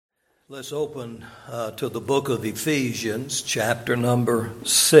Let's open to the book of Ephesians, chapter number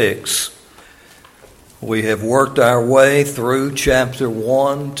 6. We have worked our way through chapter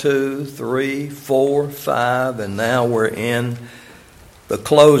 1, 2, 3, 4, 5, and now we're in the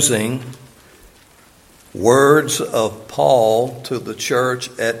closing words of Paul to the church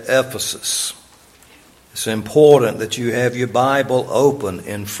at Ephesus. It's important that you have your Bible open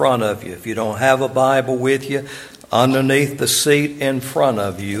in front of you. If you don't have a Bible with you, underneath the seat in front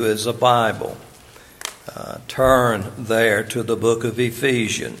of you is a Bible. Turn there to the book of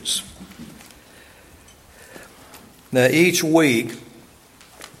Ephesians. Now, each week,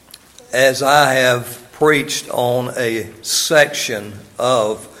 as I have preached on a section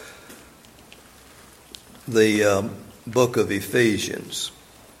of the book of Ephesians,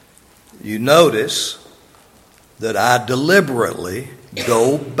 you notice that I deliberately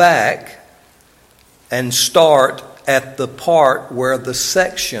go back and start at the part where the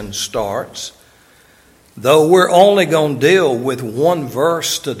section starts. Though we're only going to deal with one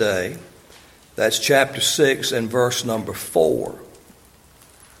verse today, that's chapter 6 and verse number 4.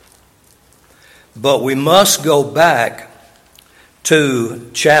 But we must go back to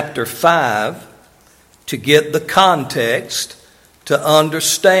chapter 5 to get the context to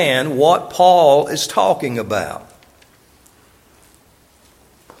understand what Paul is talking about.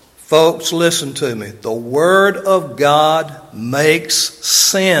 Folks, listen to me. The Word of God makes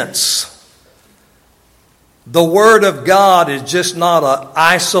sense. The Word of God is just not an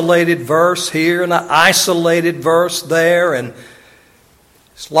isolated verse here and an isolated verse there, and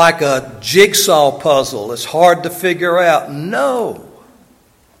it's like a jigsaw puzzle. It's hard to figure out. No.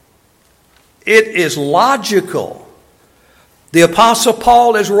 It is logical. The Apostle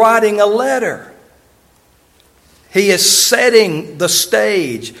Paul is writing a letter. He is setting the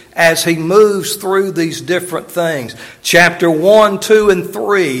stage as he moves through these different things. Chapter 1, 2, and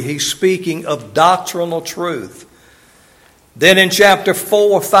 3, he's speaking of doctrinal truth. Then in chapter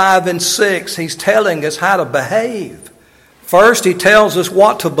 4, 5, and 6, he's telling us how to behave. First, he tells us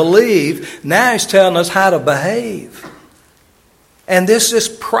what to believe. Now he's telling us how to behave. And this is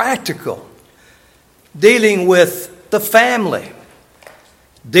practical. Dealing with the family.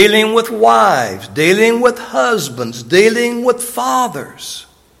 Dealing with wives, dealing with husbands, dealing with fathers.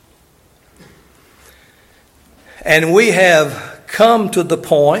 And we have come to the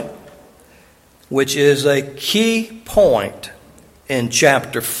point, which is a key point in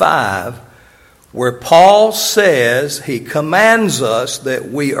chapter 5, where Paul says, he commands us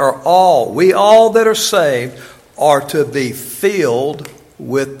that we all that are saved, are to be filled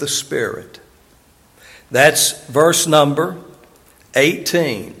with the Spirit. That's verse number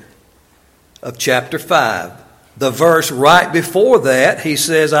 18 of chapter 5. The verse right before that, he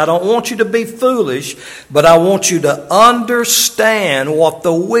says, I don't want you to be foolish, but I want you to understand what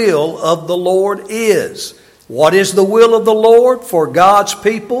the will of the Lord is. What is the will of the Lord for God's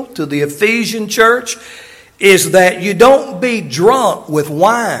people, to the Ephesian church? Is that you don't be drunk with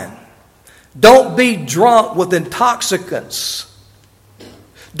wine. Don't be drunk with intoxicants.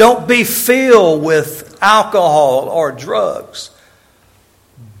 Don't be filled with alcohol or drugs.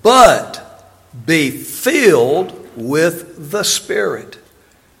 But be filled with the Spirit.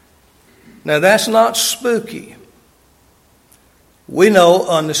 Now that's not spooky. We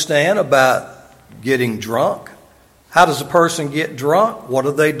understand about getting drunk. How does a person get drunk? What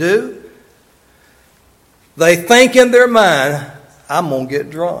do? They think in their mind, I'm going to get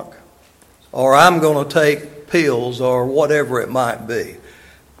drunk. Or I'm going to take pills or whatever it might be.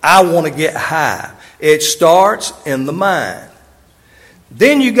 I want to get high. It starts in the mind.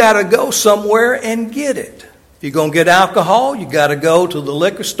 Then you got to go somewhere and get it. If you're going to get alcohol, you got to go to the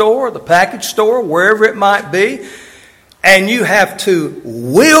liquor store, the package store, wherever it might be. And you have to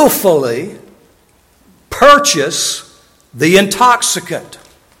willfully purchase the intoxicant.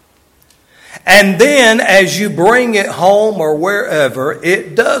 And then as you bring it home or wherever,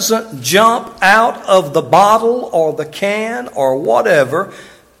 it doesn't jump out of the bottle or the can or whatever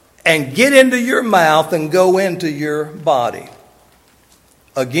and get into your mouth and go into your body.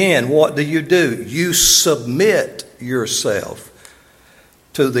 Again, what do? You submit yourself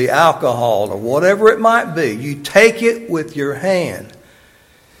to the alcohol or whatever it might be. You take it with your hand.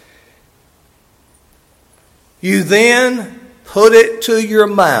 You then put it to your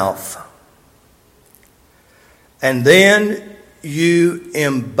mouth. And then you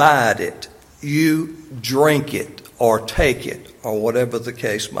imbibe it. You drink it or take it or whatever the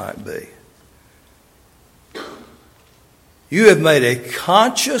case might be. You have made a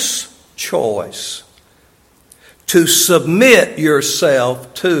conscious choice to submit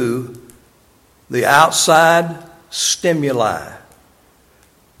yourself to the outside stimuli,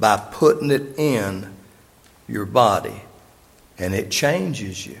 by putting it in your body. And it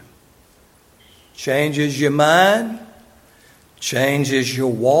changes you. Changes your mind, changes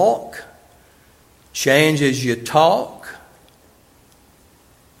your walk, changes your talk,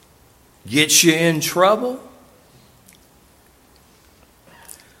 gets you in trouble.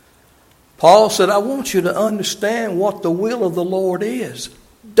 Paul said, I want you to understand what the will of the Lord is.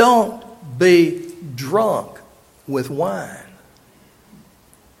 Don't be drunk with wine.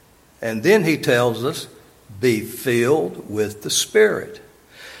 And then he tells us, be filled with the Spirit.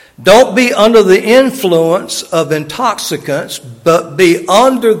 Don't be under the influence of intoxicants, but be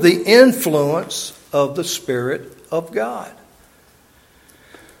under the influence of the Spirit of God.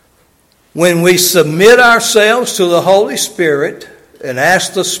 When we submit ourselves to the Holy Spirit and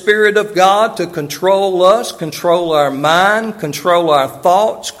ask the Spirit of God to control us, control our mind, control our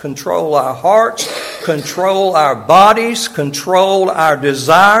thoughts, control our hearts, control our bodies, control our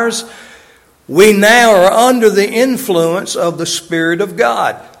desires, we now are under the influence of the Spirit of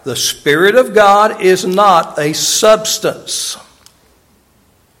God. The Spirit of God is not a substance.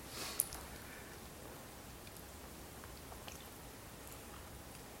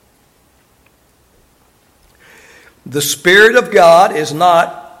 The Spirit of God is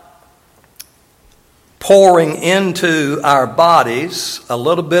not pouring into our bodies a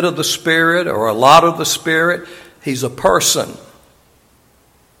little bit of the Spirit or a lot of the Spirit. He's a person.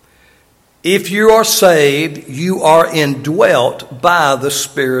 If you are saved, you are indwelt by the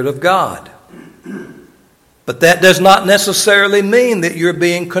Spirit of God. But that does not necessarily mean that you're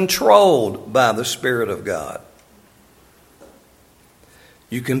being controlled by the Spirit of God.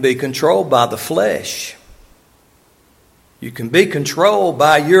 You can be controlled by the flesh. You can be controlled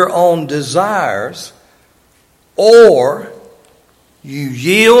by your own desires, or you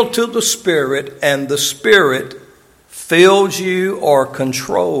yield to the Spirit and the Spirit fills you or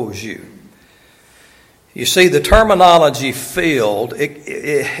controls you. You see, the terminology filled,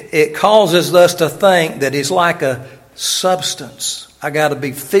 it causes us to think that it's like a substance. I got to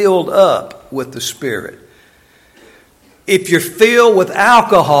be filled up with the Spirit. If you're filled with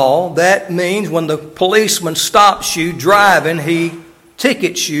alcohol, that means when the policeman stops you driving, he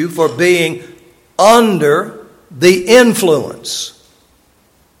tickets you for being under the influence.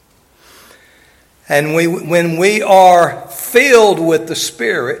 And when we are filled with the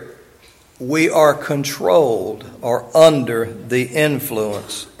Spirit, we are controlled or under the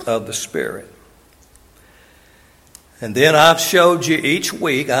influence of the Spirit. And then I've showed you each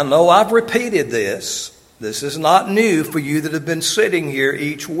week, I know I've repeated this. This is not new for you that have been sitting here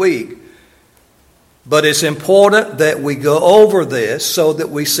each week. But it's important that we go over this so that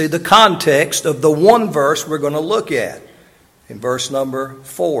we see the context of the one verse we're going to look at in verse number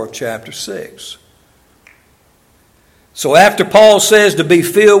 4 of chapter 6. So after Paul says to be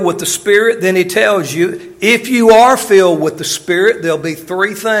filled with the Spirit, then he tells you, if you are filled with the Spirit, there'll be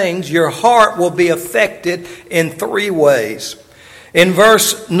three things. Your heart will be affected in three ways. In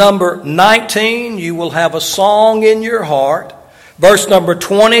verse number 19, you will have a song in your heart. Verse number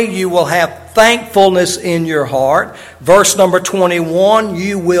 20, you will have thankfulness in your heart. Verse number 21,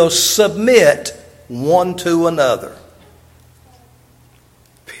 you will submit one to another.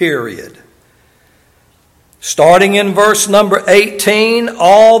 Period. Starting in verse number 18,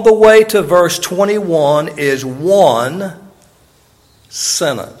 all the way to verse 21 is one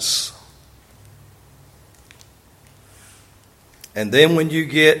sentence. And then when you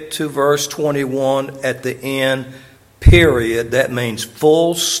get to verse 21 at the end, period, that means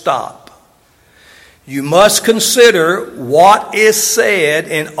full stop. You must consider what is said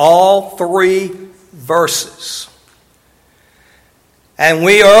in all three verses. And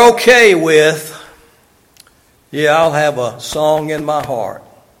we are okay with, yeah, I'll have a song in my heart.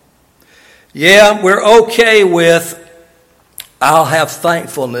 Yeah, we're okay with, I'll have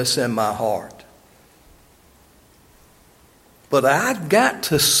thankfulness in my heart. But I've got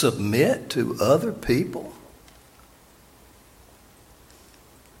to submit to other people.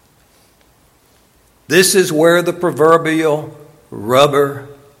 This is where the proverbial rubber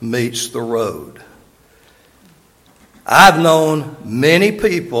meets the road. I've known many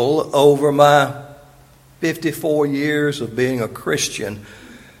people over my 54 years of being a Christian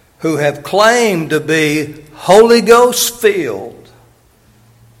who have claimed to be Holy Ghost filled,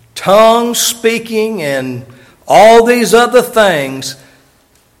 tongue speaking, and all these other things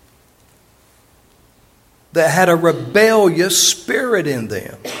that had a rebellious spirit in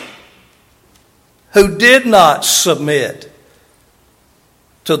them, who did not submit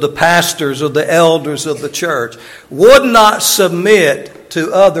to the pastors or the elders of the church, would not submit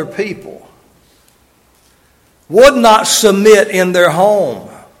to other people, would not submit in their home.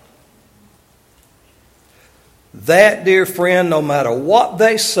 that, dear friend, no matter what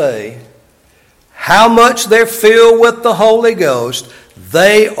they say, how much they're filled with the Holy Ghost,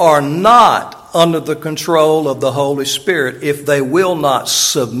 they are not under the control of the Holy Spirit if they will not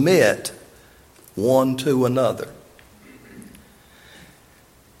submit one to another.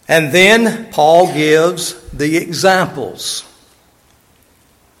 And then Paul gives the examples.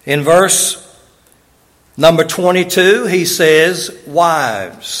 In verse number 22, he says,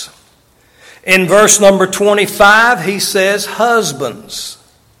 wives. In verse number 25, he says, husbands.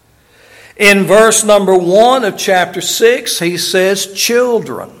 In verse number 1 of chapter 6, he says,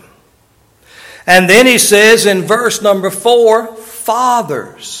 children. And then he says in verse number 4,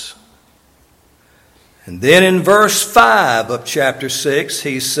 fathers. And then in verse 5 of chapter 6,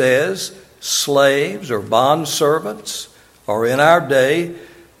 he says, slaves or bondservants, or in our day,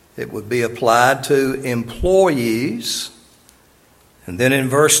 it would be applied to employees. And then in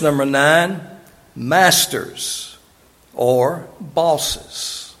verse number 9, masters or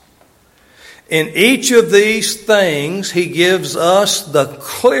bosses. In each of these things, he gives us the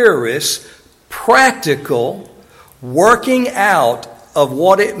clearest practical working out of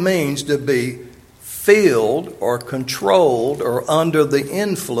what it means to be filled or controlled or under the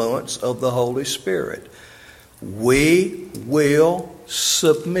influence of the Holy Spirit. We will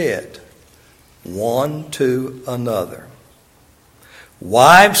submit one to another.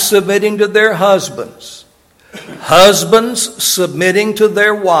 Wives submitting to their husbands. Husbands submitting to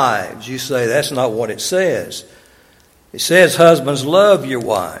their wives. You say, that's not what it says. It says, husbands, love your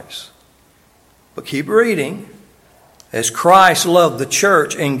wives. But keep reading. As Christ loved the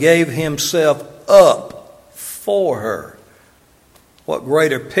church and gave himself up for her. What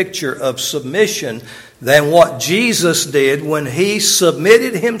greater picture of submission than what Jesus did when he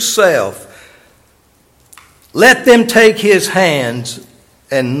submitted himself. Let them take his hands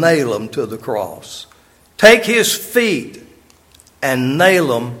and nail them to the cross. Take his feet and nail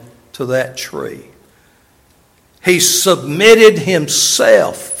them to that tree. He submitted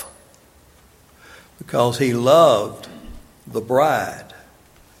himself because he loved the bride.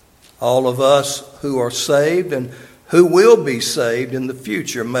 All of us who are saved and who will be saved in the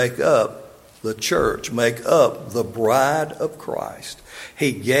future make up the church, make up the bride of Christ.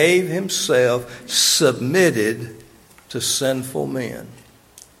 He gave himself submitted to sinful men.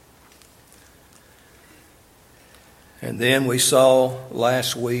 And then we saw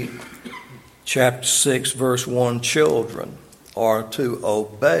last week, chapter 6, verse 1, children are to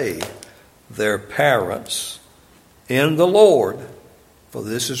obey their parents in the Lord, for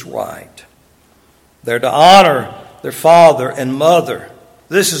this is right. They're to honor their father and mother.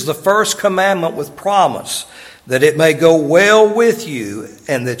 This is the first commandment with promise, that it may go well with you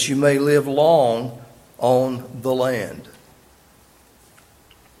and that you may live long on the land.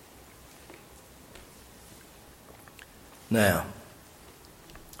 Now,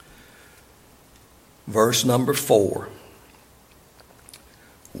 verse number 4.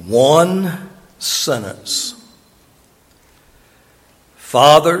 One sentence.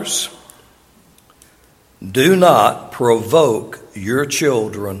 Fathers, do not provoke your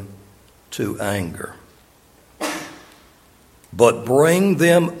children to anger, but bring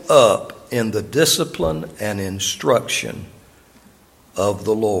them up in the discipline and instruction of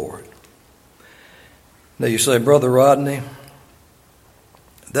the Lord. Now you say, Brother Rodney,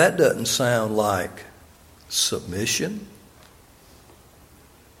 that doesn't sound like submission.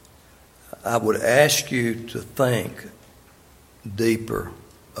 I would ask you to think deeper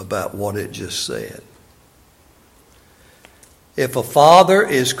about what it just said. If a father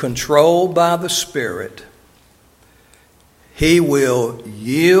is controlled by the Spirit, he will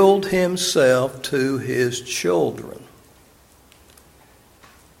yield himself to his children.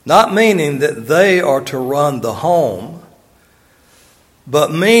 Not meaning that they are to run the home,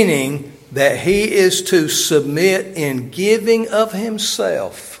 but meaning that he is to submit in giving of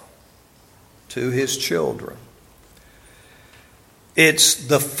himself to his children. It's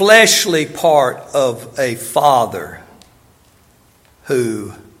the fleshly part of a father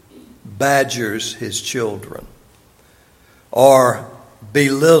who badgers his children or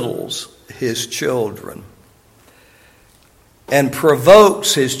belittles his children and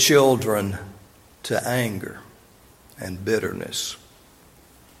provokes his children to anger and bitterness,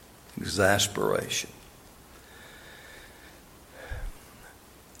 exasperation.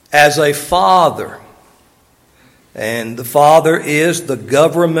 As a father, and the father is the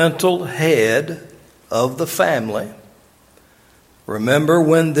governmental head of the family. Remember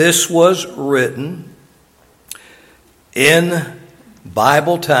when this was written in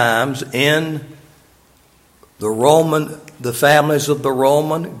Bible times, in the Roman the families of the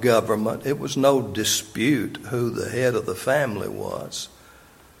Roman government, it was no dispute who the head of the family was.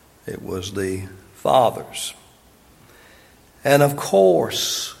 It was the fathers. And of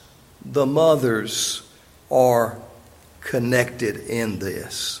course, the mothers are connected in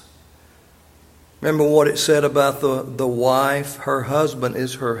this. Remember what it said about the wife? Her husband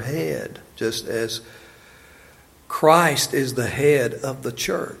is her head, just as Christ is the head of the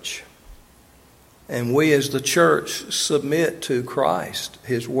church. And we as the church submit to Christ,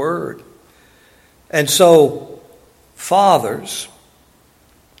 His Word. And so, fathers,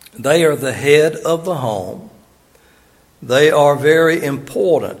 they are the head of the home. They are very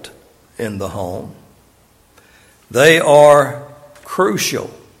important in the home. They are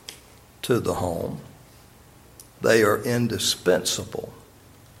crucial to the home. They are indispensable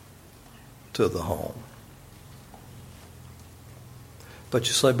to the home. But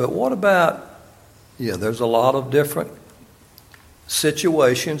you say, but what about, there's a lot of different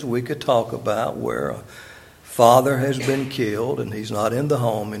situations we could talk about where a father has been killed and he's not in the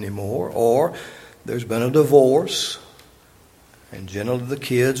home anymore, or there's been a divorce and generally the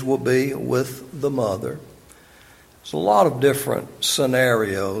kids will be with the mother. There's a lot of different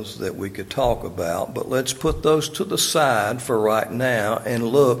scenarios that we could talk about, but let's put those to the side for right now and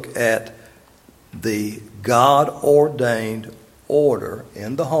look at the God-ordained order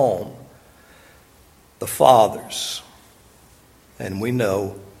in the home, the fathers, and we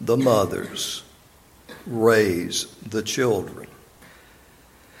know the mothers raise the children.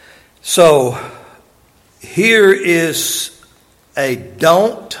 So here is a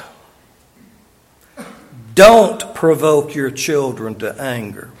don't provoke your children to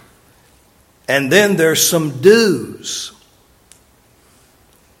anger. And then there's some do's.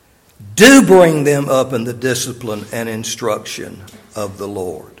 Do bring them up in the discipline and instruction of the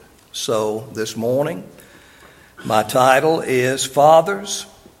Lord. So this morning, my title is Fathers,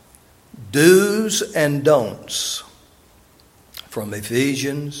 Do's and Don'ts, from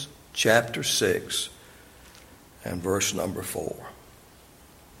Ephesians chapter 6 and verse number 4.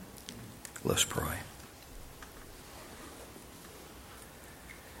 Let's pray.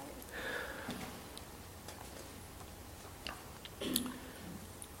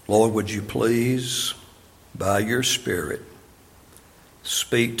 Lord, would you please, by your Spirit,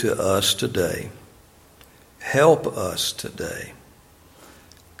 speak to us today. Help us today.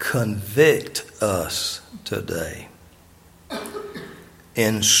 Convict us today.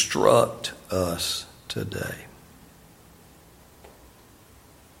 Instruct us today.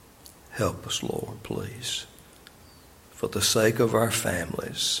 Help us, Lord, please. For the sake of our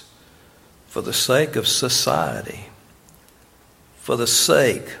families, for the sake of society, for the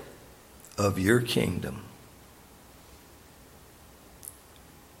sake of your kingdom.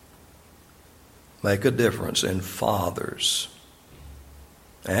 Make a difference in fathers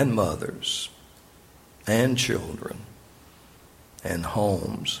and mothers and children and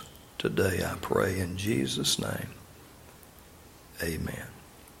homes today, I pray in Jesus' name. Amen.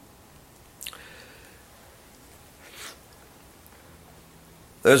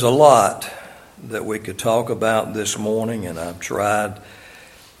 There's a lot that we could talk about this morning, and I've tried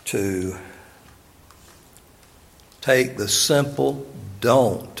to take the simple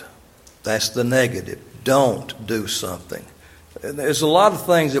don't. That's the negative. Don't do something. There's a lot of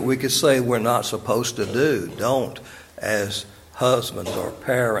things that we could say we're not supposed to do. Don't, as husbands or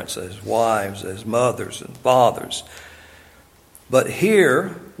parents, as wives, as mothers and fathers. But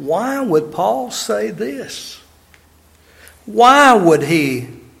here, why would Paul say this? Why would he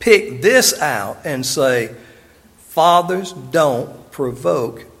pick this out and say, fathers, don't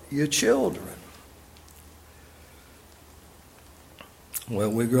provoke your children? Well,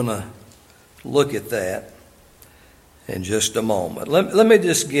 we're going to look at that in just a moment. Let me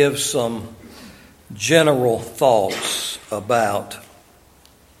just give some general thoughts about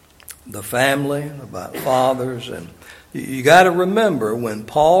the family, about fathers. And you got to remember, when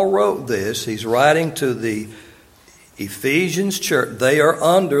Paul wrote this, he's writing to the Ephesians church. They are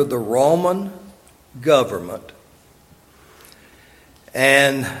under the Roman government.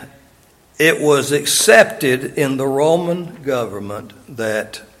 And it was accepted in the Roman government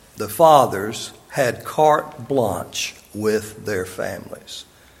that the fathers had carte blanche with their families.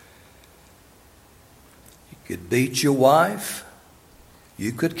 You could beat your wife.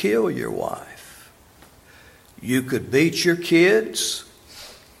 You could kill your wife. You could beat your kids.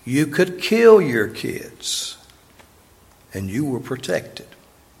 You could kill your kids. And you were protected.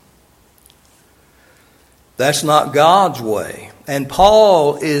 That's not God's way. And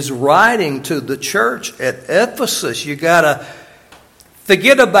Paul is writing to the church at Ephesus. You got to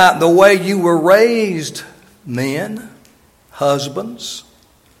forget about the way you were raised, men. husbands,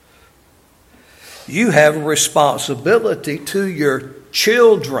 you have a responsibility to your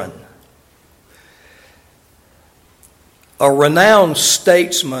children. A renowned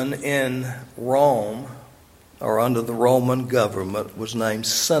statesman in Rome, or under the Roman government, was named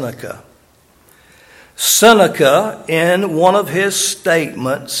Seneca. Seneca, in one of his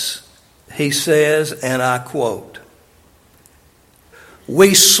statements, he says, and I quote,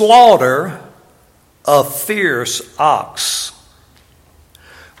 "We slaughter a fierce ox.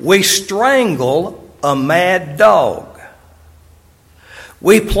 We strangle a mad dog.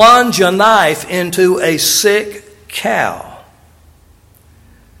 We plunge a knife into a sick cow.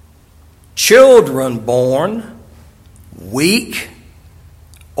 Children born weak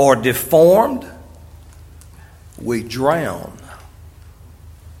or deformed, we drown."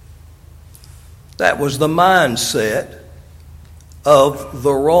 That was the mindset of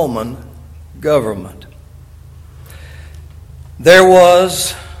the Roman government. There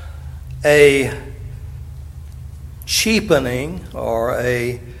was a cheapening,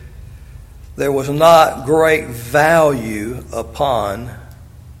 there was not great value upon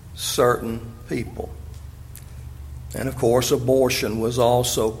certain people. And of course, abortion was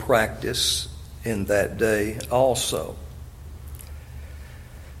also practiced in that day also.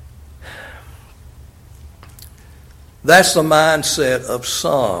 That's the mindset of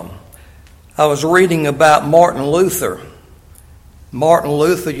some. I was reading about Martin Luther. Martin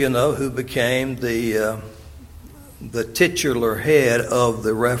Luther, who became the titular head of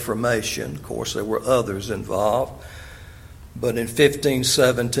the Reformation. Of course, there were others involved. But in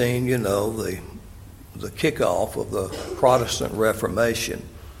 1517, the kickoff of the Protestant Reformation.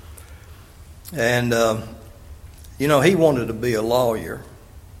 And, he wanted to be a lawyer.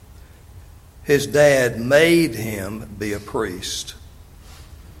 His dad made him be a priest.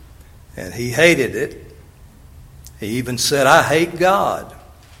 And he hated it. He even said, "I hate God,"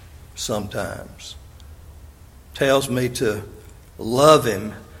 sometimes. Tells me to love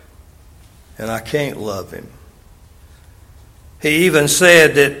him, and I can't love him. He even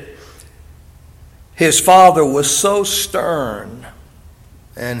said that his father was so stern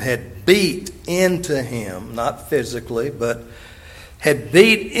and had beat into him, not physically, but had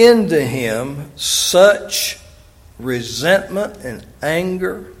beat into him such resentment and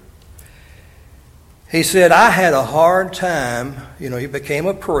anger. He said, "I had a hard time," he became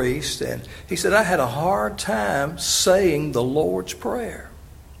a priest, and he said, "I had a hard time saying the Lord's Prayer."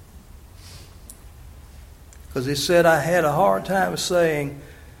 Because he said, "I had a hard time saying,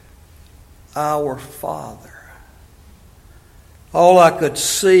 'Our Father.' All I could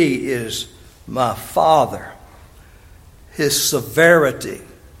see is my Father, his severity,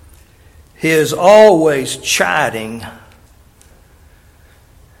 his always chiding."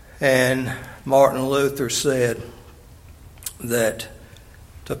 And Martin Luther said that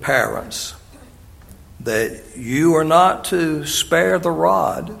to parents, that you are not to spare the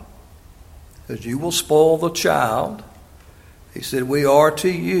rod, because you will spoil the child. He said we are to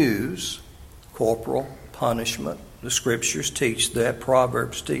use corporal punishment. The Scriptures teach that.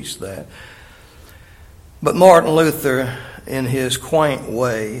 Proverbs teach that. But Martin Luther, in his quaint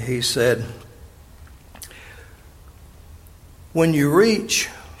way, he said, when you reach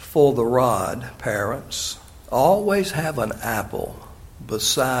for the rod, parents, always have an apple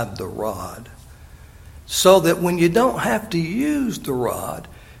beside the rod, so that when you don't have to use the rod,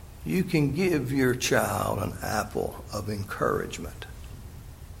 you can give your child an apple of encouragement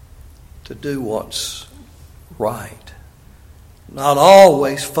to do what's right, not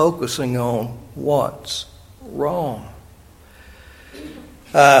always focusing on what's wrong.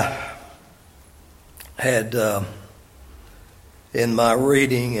 I had, in my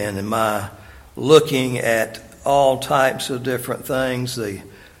reading and in my looking at all types of different things, the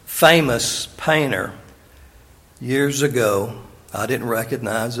famous painter years ago, I didn't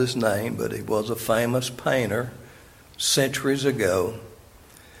recognize his name, but he was a famous painter centuries ago.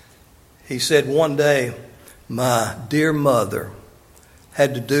 He said, one day, my dear mother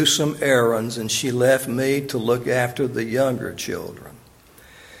had to do some errands, and she left me to look after the younger children.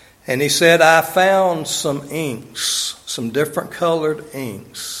 And he said, I found some inks, some different colored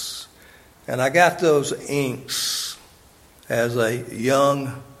inks. And I got those inks as a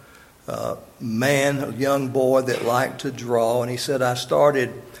young man, a young boy that liked to draw. And he said, I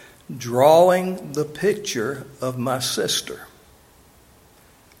started drawing the picture of my sister.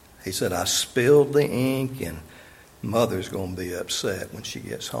 He said, I spilled the ink, and Mother's going to be upset when she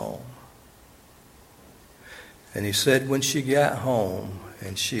gets home. And he said when she got home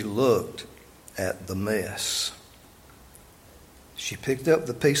and she looked at the mess, she picked up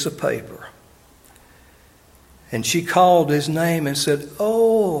the piece of paper And she called his name and said,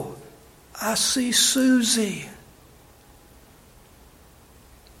 "Oh, I see Susie."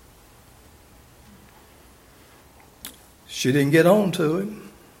 She didn't get on to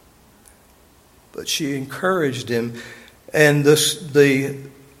him, but she encouraged him. And the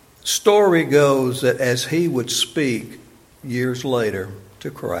story goes that as he would speak years later to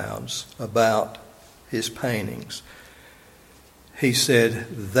crowds about his paintings, he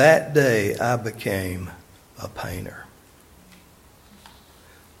said, "That day I became a painter.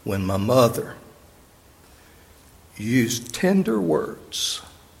 When my mother used tender words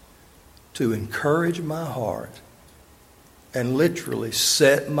to encourage my heart and literally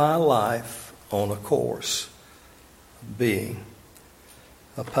set my life on a course of being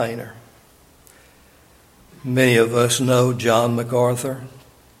a painter." Many of us know John MacArthur,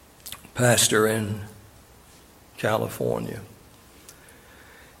 pastor in California.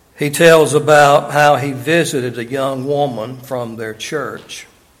 He tells about how he visited a young woman from their church.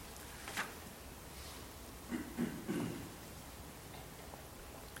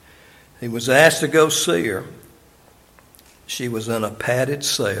 He was asked to go see her. She was in a padded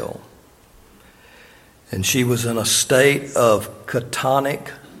cell, and she was in a state of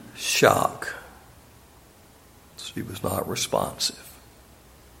catonic shock. She was not responsive.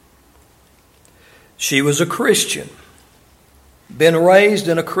 She was a Christian, been raised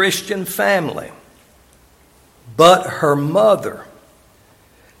in a Christian family, but her mother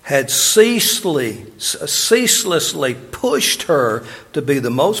had ceaselessly pushed her to be the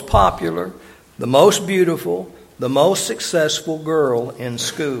most popular, the most beautiful, the most successful girl in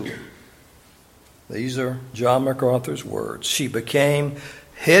school. These are John MacArthur's words. She became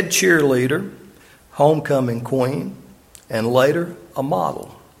head cheerleader, homecoming queen, and later a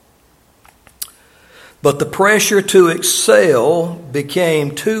model. But the pressure to excel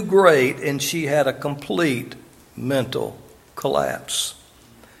became too great, and she had a complete mental collapse.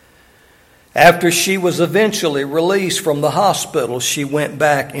 After she was eventually released from the hospital, she went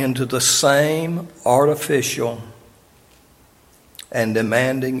back into the same artificial and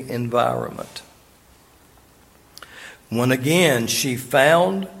demanding environment. When again she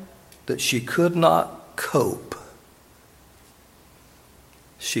found that she could not cope,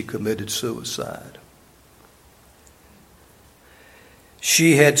 she committed suicide.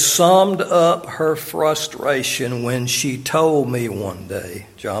 She had summed up her frustration when she told me one day,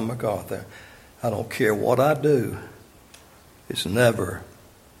 John MacArthur, "I don't care what I do, it's never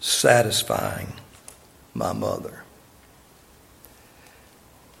satisfying my mother."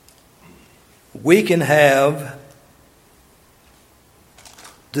 We can have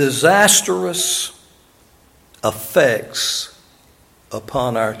disastrous effects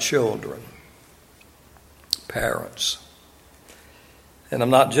upon our children, parents. And I'm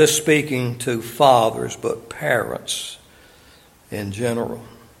not just speaking to fathers, but parents in general.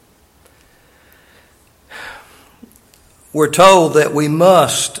 We're told that we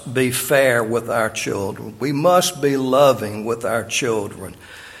must be fair with our children. We must be loving with our children.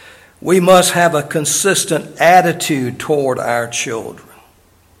 We must have a consistent attitude toward our children.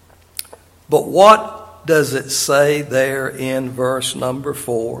 But what does it say there in verse number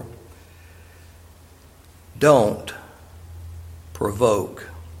 4? Don't provoke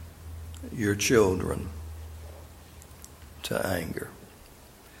your children to anger.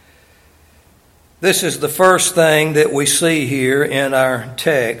 This is the first thing that we see here in our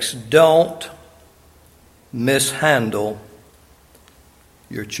text. Don't mishandle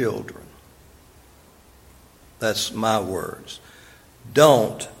your children. That's my words.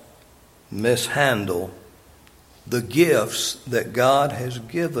 Don't mishandle the gifts that God has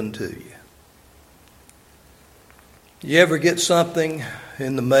given to you. You ever get something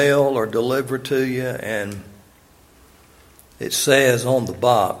in the mail or delivered to you and it says on the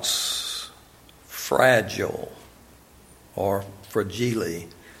box, fragile or fragile?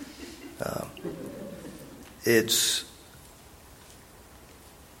 It's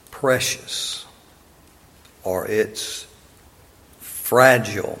precious or it's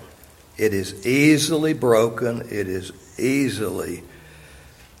fragile. It is easily broken. It is easily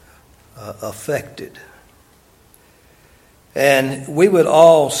affected. And we would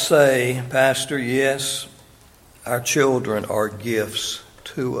all say, Pastor, yes, our children are gifts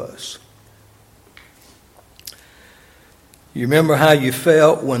to us. You remember how you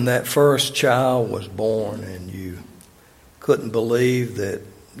felt when that first child was born and you couldn't believe that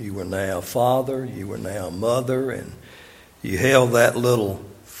you were now a father, you were now a mother, and you held that little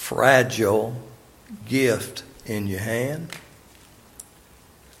fragile gift in your hand?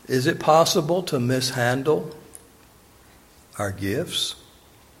 Is it possible to mishandle our gifts?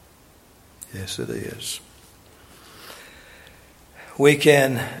 Yes, it is. We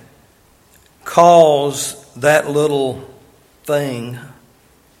can cause that little thing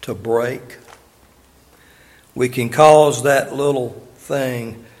to break. We can cause that little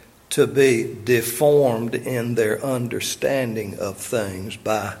thing to be deformed in their understanding of things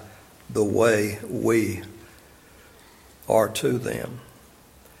by the way we are to them.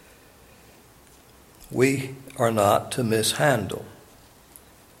 We are not to mishandle.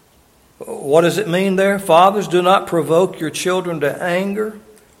 What does it mean there? Fathers, do not provoke your children to anger.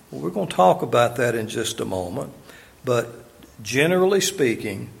 Well, we're going to talk about that in just a moment. But generally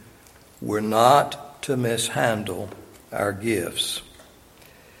speaking, we're not to mishandle our gifts.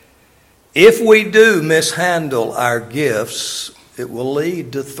 If we do mishandle our gifts, it will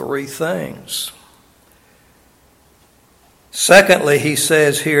lead to three things. Secondly, he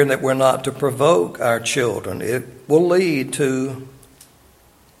says here that we're not to provoke our children. It will lead to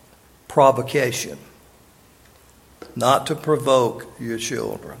provocation. Not to provoke your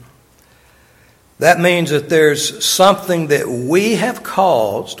children. That means that there's something that we have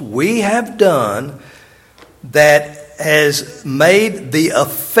caused, we have done, that has made the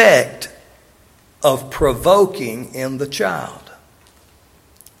effect of provoking in the child.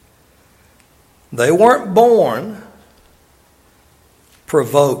 They weren't born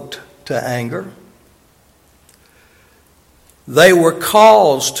provoked to anger. They were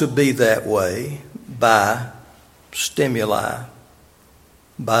caused to be that way by stimuli,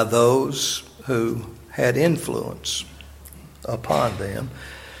 by those who had influence upon them.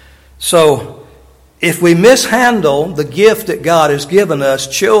 So, if we mishandle the gift that God has given us,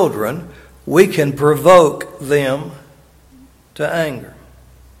 children, we can provoke them to anger.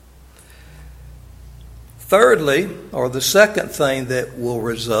 Thirdly, or the second thing that will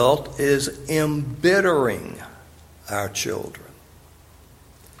result, is embittering our children.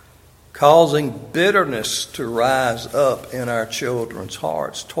 Causing bitterness to rise up in our children's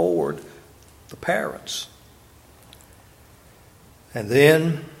hearts toward the parents. And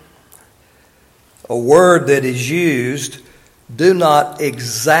then, a word that is used, do not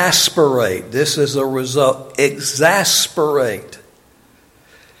exasperate. This is a result. Exasperate.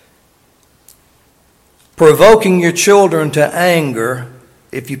 Provoking your children to anger,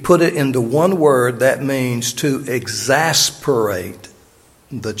 if you put it into one word, that means to exasperate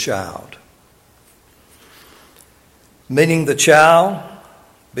the child. Meaning the child,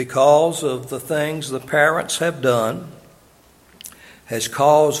 because of the things the parents have done, has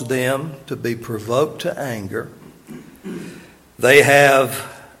caused them to be provoked to anger. They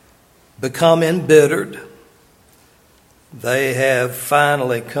have become embittered. They have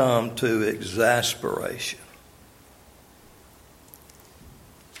finally come to exasperation.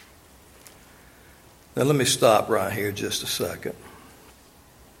 Now let me stop right here just a second.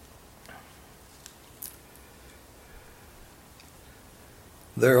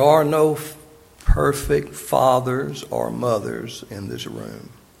 There are no perfect fathers or mothers in this room.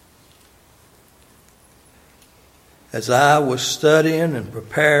 As I was studying and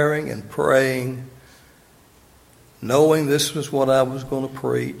preparing and praying, knowing this was what I was going to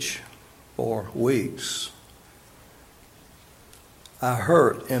preach for weeks, I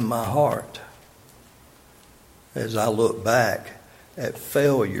hurt in my heart as I look back at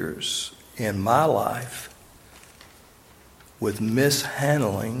failures in my life with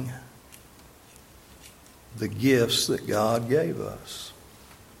mishandling the gifts that God gave us.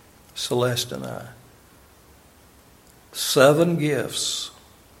 Celeste and I. 7 gifts.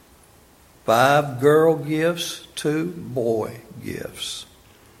 5 girl gifts, 2 boy gifts.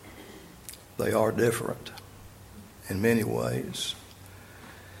 They are different in many ways.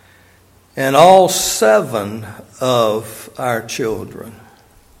 And all 7 of our children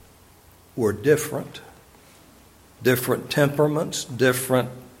were different. Different temperaments,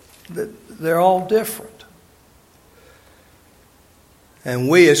 they're all different. And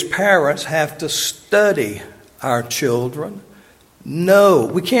we as parents have to study our children. No,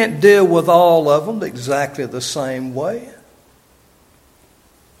 we can't deal with all of them exactly the same way.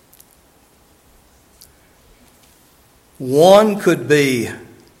 One could be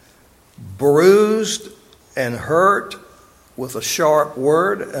bruised and hurt with a sharp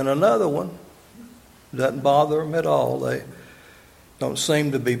word, and another one doesn't bother them at all. They don't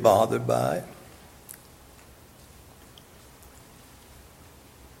seem to be bothered by it.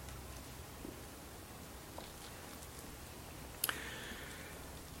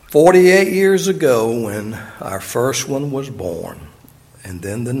 "48 years ago, when our first one was born, and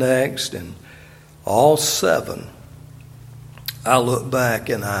then the next, and all 7, I look back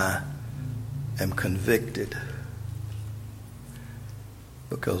and I am convicted,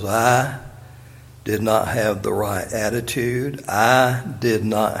 because I did not have the right attitude. I did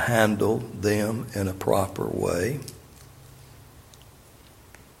not handle them in a proper way.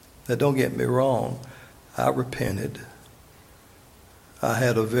 Now, don't get me wrong. I repented. I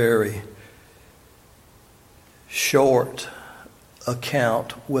had a very short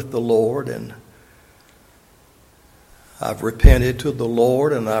account with the Lord, and I've repented to the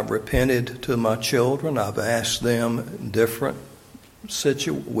Lord, and I've repented to my children. I've asked them different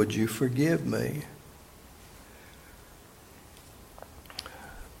situations, would you forgive me?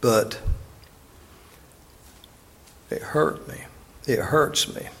 But it hurt me. It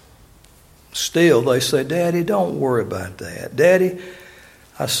hurts me. Still, they say, Daddy, don't worry about that. Daddy,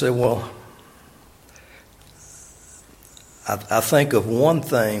 I said, well, I think of one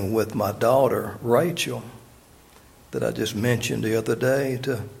thing with my daughter, Rachel, that I just mentioned the other day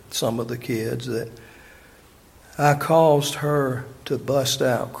to some of the kids, that I caused her to bust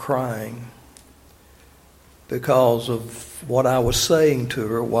out crying because of what I was saying to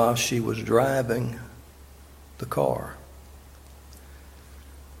her while she was driving the car.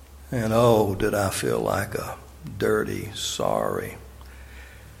 And oh, did I feel like a dirty, sorry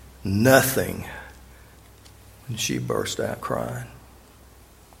nothing when she burst out crying.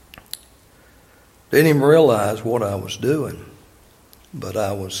 Didn't even realize what I was doing, but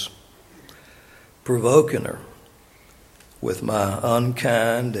I was provoking her with my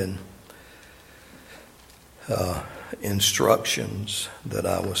unkind and instructions that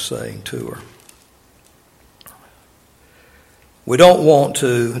I was saying to her. We don't want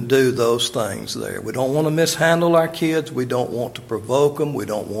to do those things there. We don't want to mishandle our kids. We don't want to provoke them. We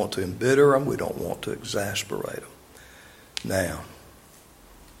don't want to embitter them. We don't want to exasperate them. Now,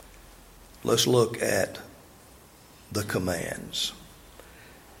 let's look at the commands.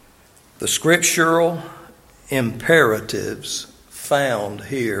 The scriptural imperatives found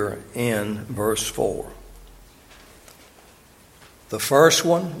here in verse 4. The first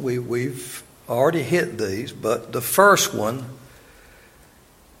one, we've already hit these, but the first one,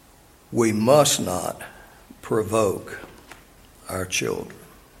 we must not provoke our children.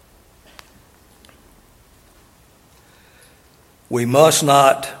 We must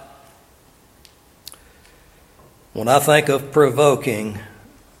not, when I think of provoking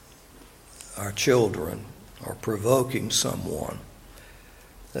our children or provoking someone,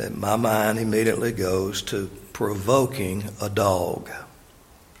 my mind immediately goes to provoking a dog.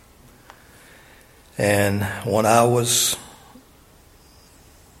 And when I was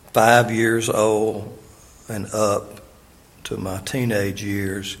 5 years old and up to my teenage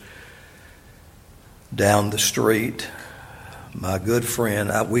years, down the street, my good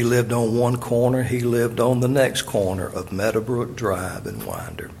friend, we lived on one corner, he lived on the next corner of Meadowbrook Drive in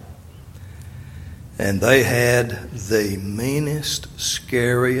Winder. And they had the meanest,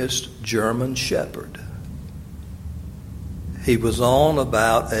 scariest German Shepherd. He was on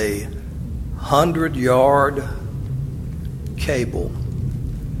about 100-yard cable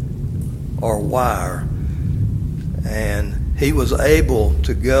or wire, and he was able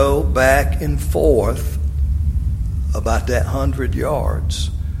to go back and forth about that 100 yards.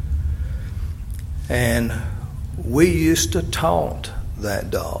 And we used to taunt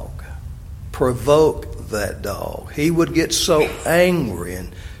that dog, provoke that dog. He would get so angry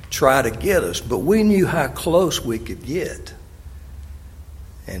and try to get us, but we knew how close we could get.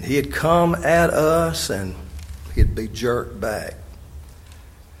 And he'd come at us and he'd be jerked back.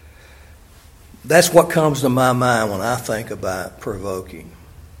 That's what comes to my mind when I think about provoking.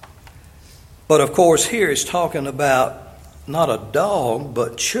 But of course, here it's talking about not a dog,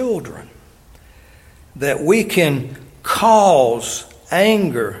 but children. That we can cause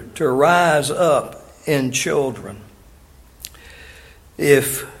anger to rise up in children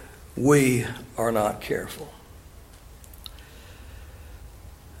if we are not careful.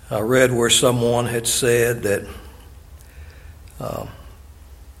 I read where someone had said that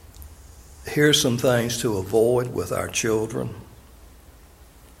here's some things to avoid with our children.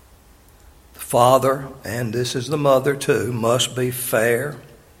 The father, and this is the mother too, must be fair,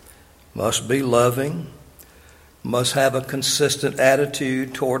 must be loving, must have a consistent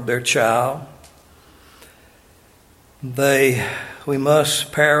attitude toward their child. We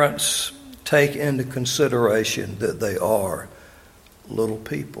must, parents, take into consideration that they are little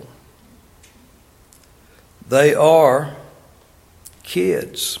people. They are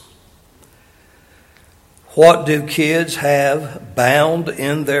kids. What do kids have bound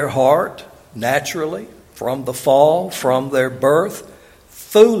in their heart naturally from the fall, from their birth?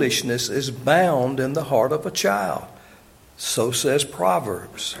 Foolishness is bound in the heart of a child. So says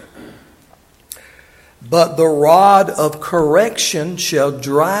Proverbs. but the rod of correction shall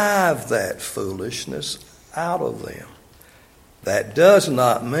drive that foolishness out of them. That does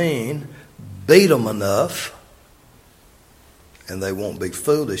not mean beat them enough and they won't be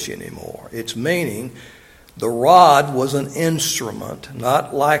foolish anymore. It's meaning the rod was an instrument,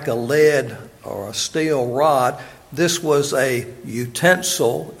 not like a lead or a steel rod. This was a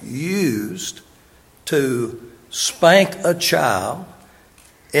utensil used to spank a child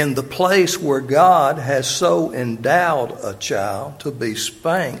in the place where God has so endowed a child to be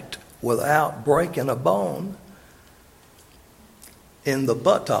spanked without breaking a bone, in the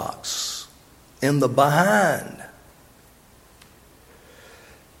buttocks, in the behind.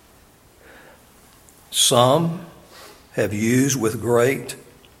 Some have used with great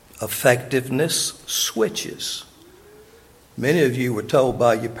effectiveness switches. Many of you were told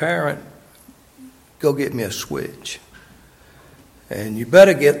by your parent, go get me a switch. And you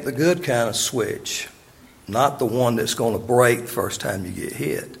better get the good kind of switch, not the one that's going to break the first time you get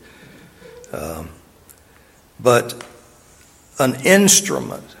hit. But an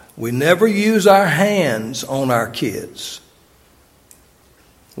instrument. We never use our hands on our kids.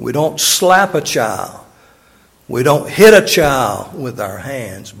 We don't slap a child. We don't hit a child with our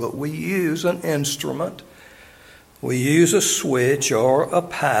hands, but we use an instrument. We use a switch or a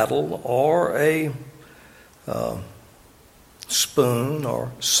paddle or a spoon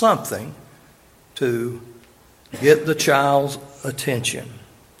or something to get the child's attention.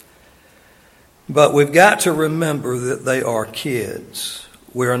 But we've got to remember that they are kids.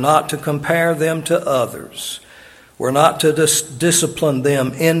 We are not to compare them to others. We're not to discipline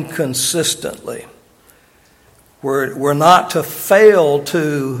them inconsistently. We're not to fail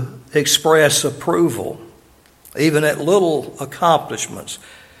to express approval, even at little accomplishments.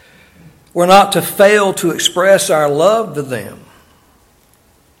 We're not to fail to express our love to them.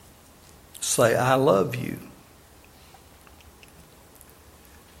 Say, I love you.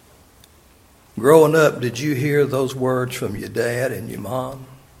 Growing up, did you hear those words from your dad and your mom?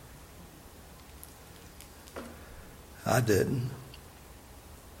 I didn't.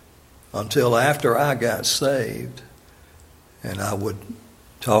 Until after I got saved, and I would,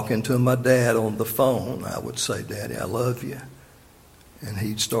 talking to my dad on the phone, I would say, Daddy, I love you. And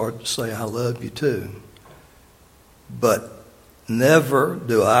he'd start to say, I love you too. But never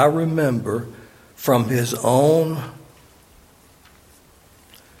do I remember from his own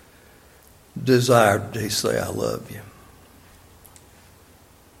desire did he say, I love you.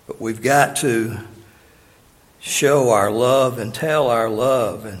 But we've got to show our love and tell our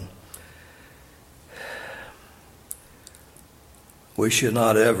love, and we should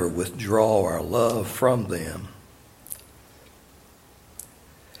not ever withdraw our love from them.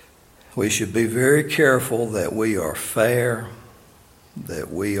 We should be very careful that we are fair, that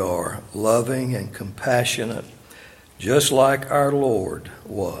we are loving and compassionate, just like our Lord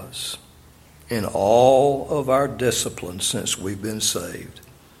was in all of our disciplines since we've been saved.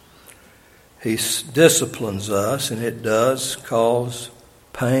 He disciplines us, and it does cause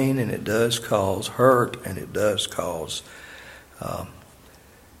pain, and it does cause hurt, and it does cause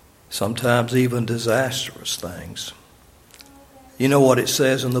sometimes even disastrous things. You know what it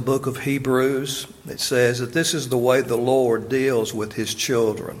says in the book of Hebrews? It says that this is the way the Lord deals with his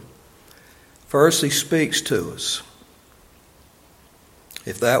children. First, he speaks to us.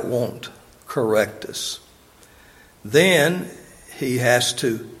 If that won't correct us, then he has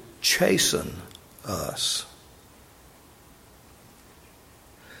to chasten us.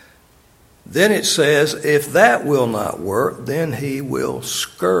 Then it says, if that will not work, then he will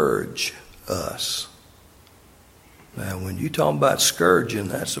scourge us. Now, when you talk about scourging,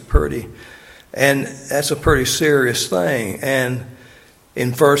 that's a pretty serious thing. And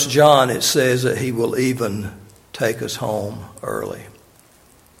in 1 John, it says that he will even take us home early.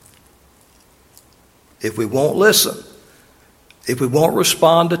 If we won't listen, if we won't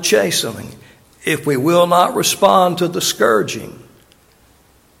respond to chastening, if we will not respond to the scourging,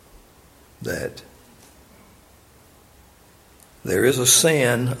 that there is a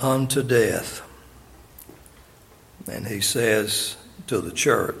sin unto death. And he says to the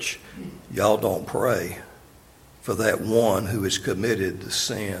church, y'all don't pray for that one who is committed to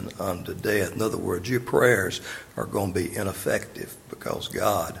sin unto death. In other words, your prayers are going to be ineffective because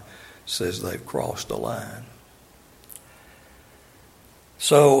God says they've crossed the line.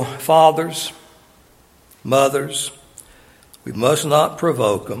 So, fathers, mothers, we must not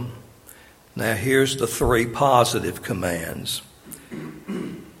provoke them. Now, here's the 3 positive commands.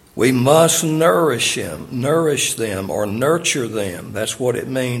 We must nourish them or nurture them. That's what it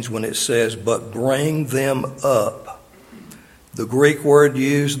means when it says, but bring them up. The Greek word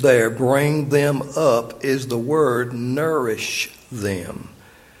used there, bring them up, is the word nourish them.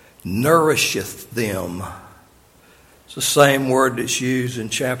 Nourisheth them. It's the same word that's used in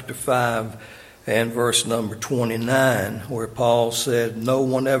chapter 5 and verse number 29, where Paul said, no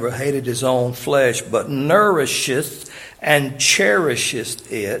one ever hated his own flesh, but nourisheth and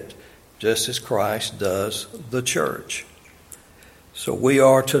cherisheth it, just as Christ does the church. So we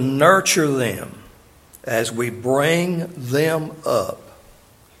are to nurture them as we bring them up.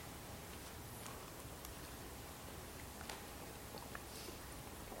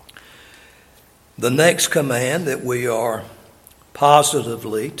 The next command that we are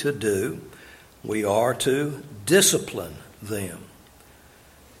positively to do, we are to discipline them.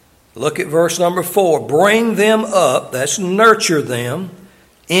 Look at verse number 4. Bring them up, that's nurture them,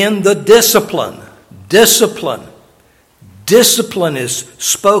 in the discipline. Discipline. Discipline is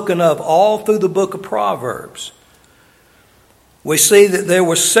spoken of all through the book of Proverbs. We see that there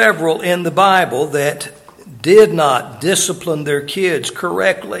were several in the Bible that did not discipline their kids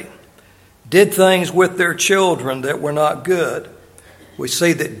correctly, did things with their children that were not good. We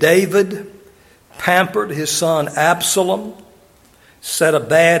see that David pampered his son Absalom, set a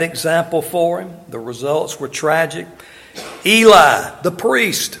bad example for him. The results were tragic. Eli, the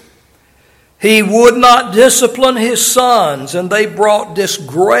priest, he would not discipline his sons, and they brought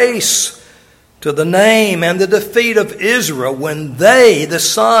disgrace to the name and the defeat of Israel when they, the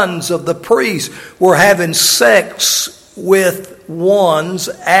sons of the priest, were having sex with ones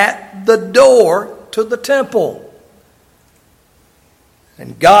at the door to the temple.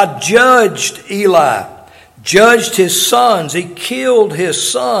 And God judged Eli, judged his sons. He killed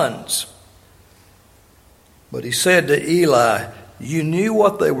his sons. But he said to Eli, you knew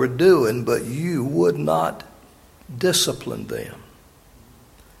what they were doing, but you would not discipline them.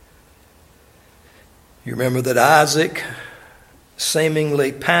 You remember that Isaac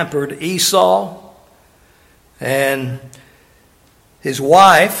seemingly pampered Esau, and his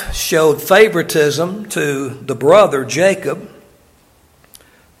wife showed favoritism to the brother Jacob.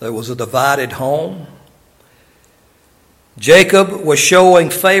 There was a divided home. Jacob was showing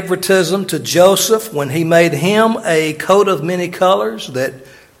favoritism to Joseph when he made him a coat of many colors that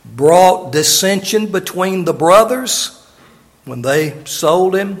brought dissension between the brothers when they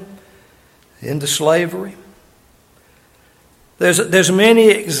sold him into slavery. There's many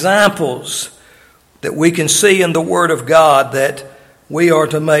examples that we can see in the Word of God that we are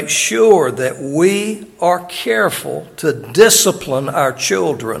to make sure that we are careful to discipline our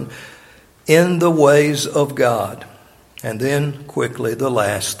children in the ways of God. And then quickly, the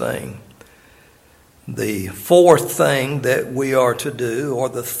last thing. The fourth thing that we are to do, or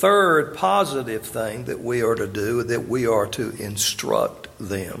the third positive thing that we are to do, that we are to instruct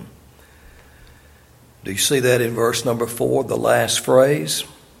them. Do you see that in verse number 4, the last phrase?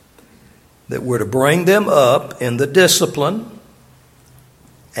 That we're to bring them up in the discipline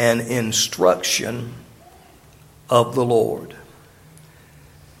and instruction of the Lord.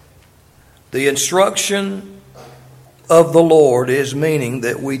 The instruction of the Lord is meaning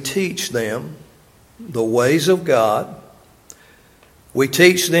that we teach them the ways of God. We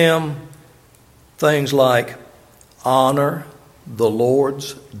teach them things like honor the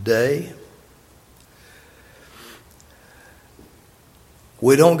Lord's day.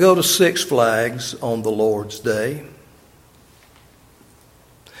 We don't go to Six Flags on the Lord's day.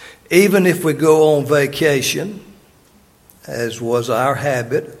 Even if we go on vacation, as was our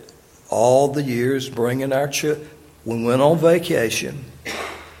habit all the years bringing our children, we went on vacation.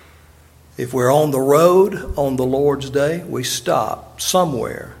 If we're on the road on the Lord's day, we stop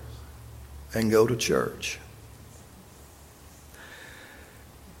somewhere and go to church.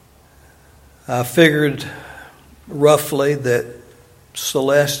 I figured roughly that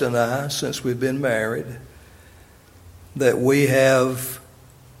Celeste and I, since we've been married, that we have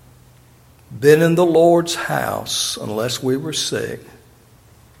been in the Lord's house, unless we were sick,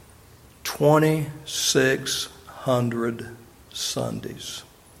 2,600 Sundays.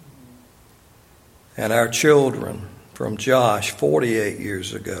 And our children, from Josh 48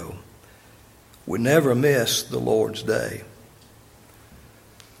 years ago, we never miss the Lord's day.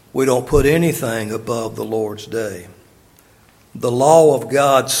 We don't put anything above the Lord's day. The law of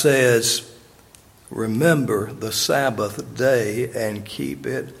God says, remember the Sabbath day and keep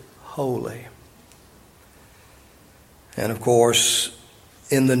it holy. And of course,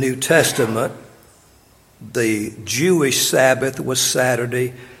 in the New Testament, the Jewish Sabbath was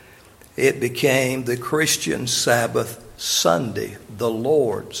Saturday. It became the Christian Sabbath Sunday, the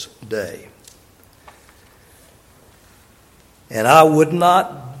Lord's day. And I would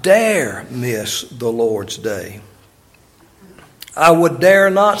not dare miss the Lord's day. I would dare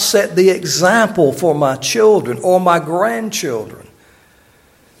not set the example for my children or my grandchildren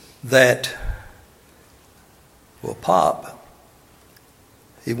that, well, Pop,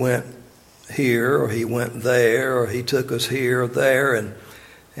 he went here or he went there or he took us here or there,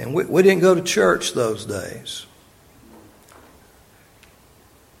 and we didn't go to church those days.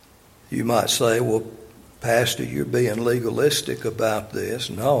 You might say, well, Pastor, you're being legalistic about this.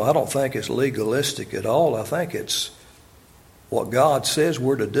 No, I don't think it's legalistic at all. I think it's what God says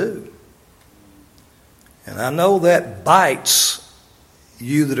we're to do. And I know that bites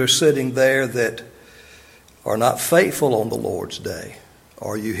you that are sitting there that are not faithful on the Lord's day,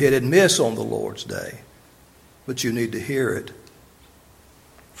 or you hit and miss on the Lord's day. But you need to hear it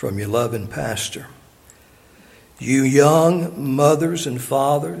from your loving pastor. You young mothers and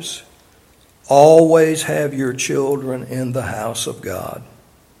fathers, always have your children in the house of God.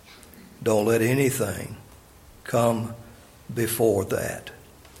 Don't let anything come before that.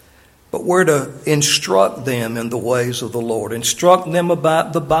 But we're to instruct them in the ways of the Lord. Instruct them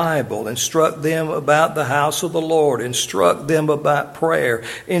about the Bible. Instruct them about the house of the Lord. Instruct them about prayer.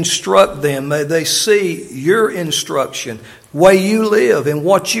 Instruct them. May they see your instruction, way you live and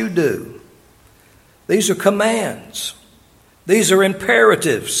what you do. These are commands. These are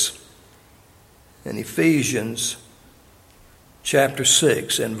imperatives. In Ephesians chapter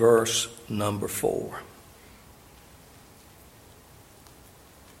 6 and verse number 4.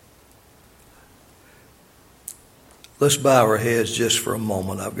 Let's bow our heads just for a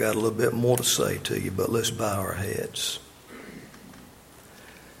moment. I've got a little bit more to say to you, but let's bow our heads.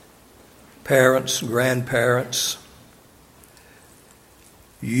 Parents, grandparents,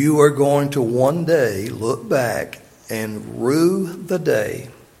 you are going to one day look back and rue the day.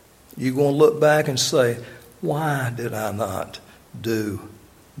 You're going to look back and say, why did I not do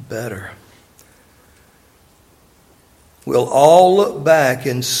better? We'll all look back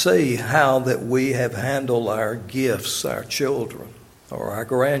and see how that we have handled our gifts, our children, or our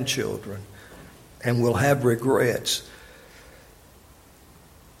grandchildren, and we'll have regrets.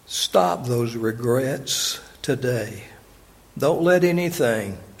 Stop those regrets today. Don't let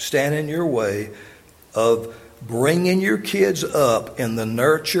anything stand in your way of bringing your kids up in the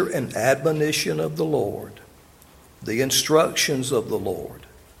nurture and admonition of the Lord, the instructions of the Lord,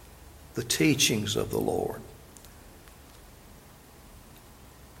 the teachings of the Lord.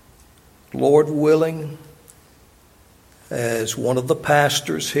 Lord willing, as one of the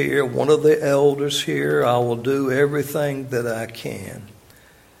pastors here, one of the elders here, I will do everything that I can.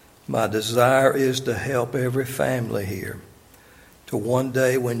 My desire is to help every family here to one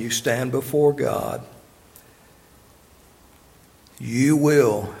day when you stand before God, you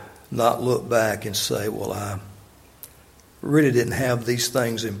will not look back and say, well, I really didn't have these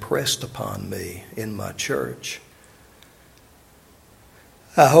things impressed upon me in my church.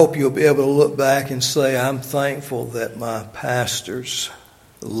 I hope you'll be able to look back and say, I'm thankful that my pastors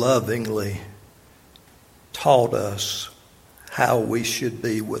lovingly taught us how we should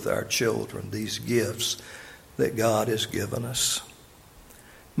be with our children, these gifts that God has given us.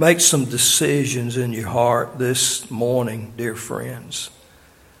 Make some decisions in your heart this morning, dear friends.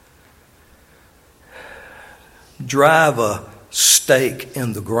 Drive a stake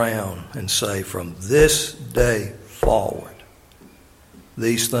in the ground and say, from this day forward,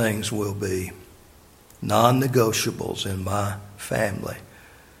 these things will be non-negotiables in my family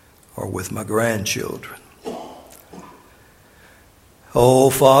or with my grandchildren. Oh,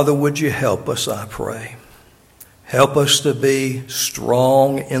 Father, would you help us, I pray. Help us to be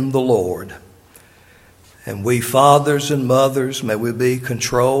strong in the Lord. And we fathers and mothers, may we be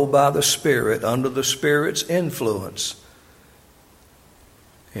controlled by the Spirit, under the Spirit's influence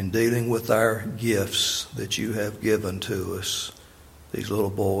in dealing with our gifts that you have given to us, these little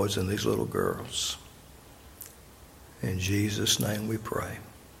boys and these little girls. In Jesus' name we pray.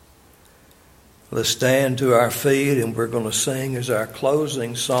 Let's stand to our feet and we're going to sing as our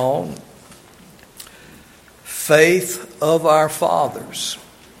closing song, Faith of Our Fathers.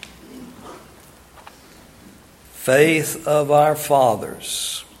 Faith of our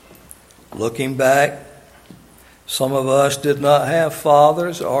fathers. Looking back, some of us did not have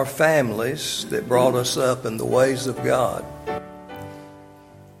fathers or families that brought us up in the ways of God.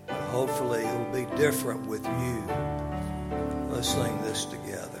 Hopefully it will be different with you. Let's sing this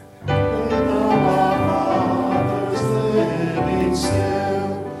together.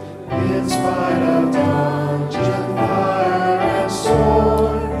 In spite of dungeon fire and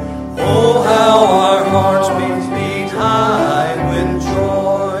sword. Oh, how our hearts beat high with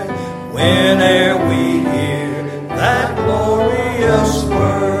joy whene'er we hear that glorious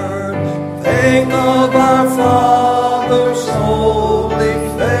word. Faith of our fathers,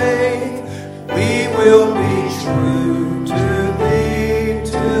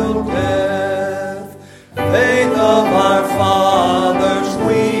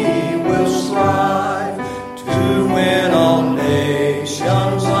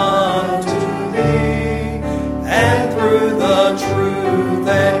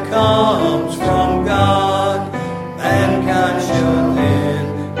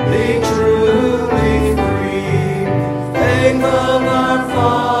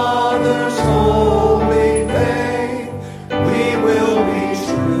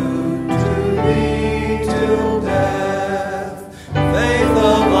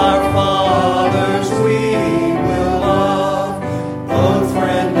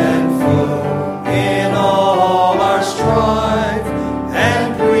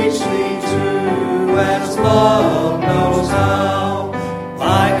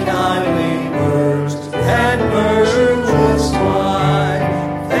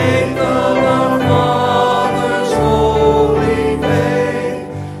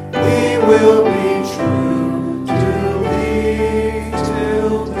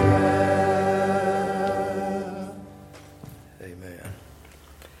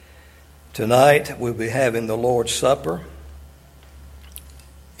 Tonight we'll be having the Lord's Supper.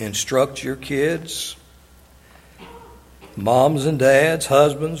 Instruct your kids, moms and dads,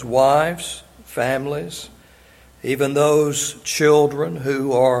 husbands, wives, families, even those children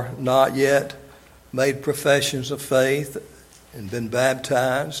who are not yet made professions of faith and been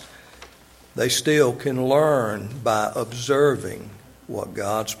baptized. They still can learn by observing what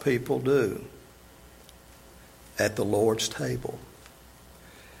God's people do at the Lord's table.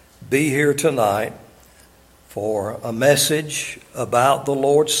 Be here tonight for a message about the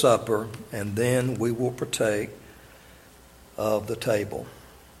Lord's Supper, and then we will partake of the table.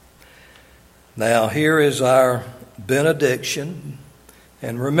 Now, here is our benediction.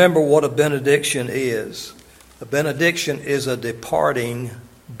 And remember what a benediction is. A benediction is a departing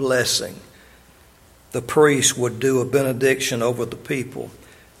blessing. The priest would do a benediction over the people,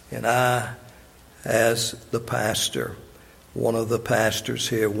 and I, as the pastor, one of the pastors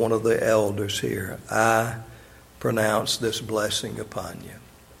here, one of the elders here, I pronounce this blessing upon you.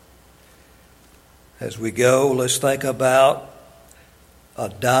 As we go, let's think about a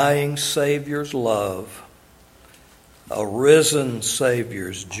dying Savior's love, a risen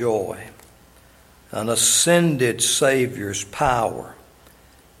Savior's joy, an ascended Savior's power,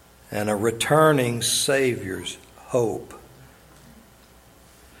 and a returning Savior's hope.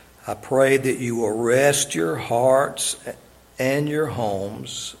 I pray that you will rest your hearts and your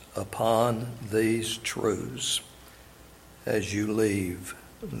homes upon these truths as you leave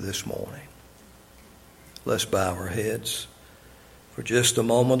this morning. Let's bow our heads for just a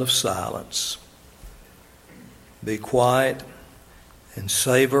moment of silence. Be quiet and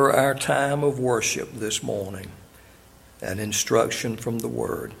savor our time of worship this morning and instruction from the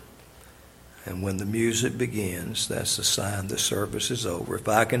Word. And when the music begins, that's the sign the service is over. If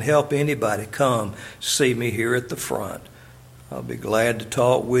I can help anybody, come see me here at the front. I'll be glad to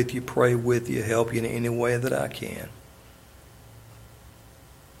talk with you, pray with you, help you in any way that I can.